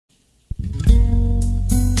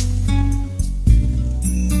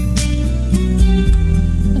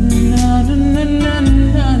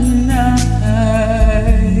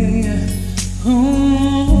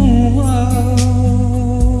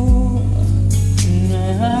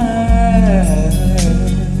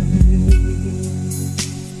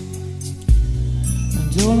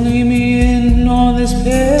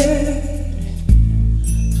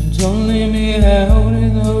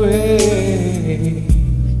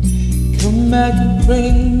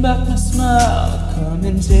bring back my smile. Come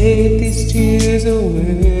and take these tears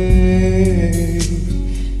away.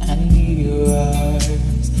 I need your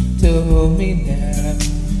arms to hold me now.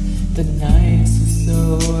 The nights are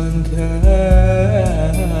so unkind.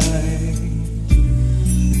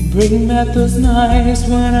 Bring back those nights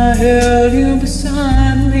when I held you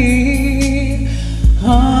beside me.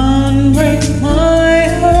 Unbreak my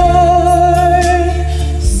heart.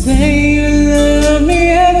 Say you love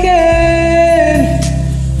me again.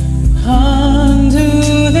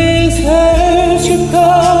 Undo these hurts you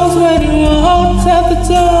caused when you walked out the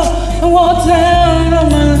door and walked down on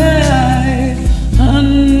my life.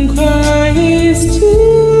 Uncry these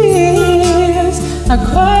tears I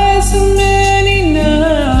cried so many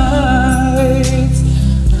nights.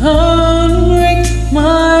 Unbreak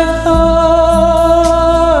my heart,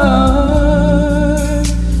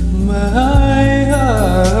 my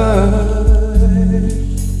heart.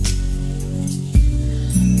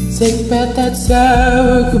 Take back that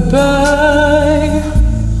sour goodbye.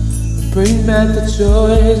 Bring back the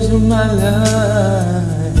joys of my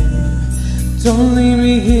life. Don't leave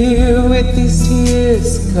me here with these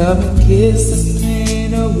tears. Come and kiss this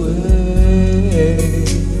pain away.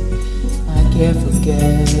 I can't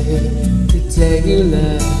forget the day you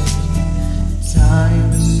left.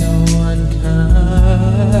 Time is so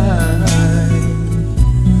unkind,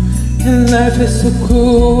 and life is so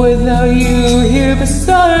cruel without you here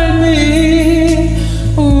beside me.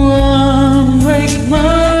 Oh, unbreak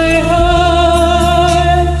my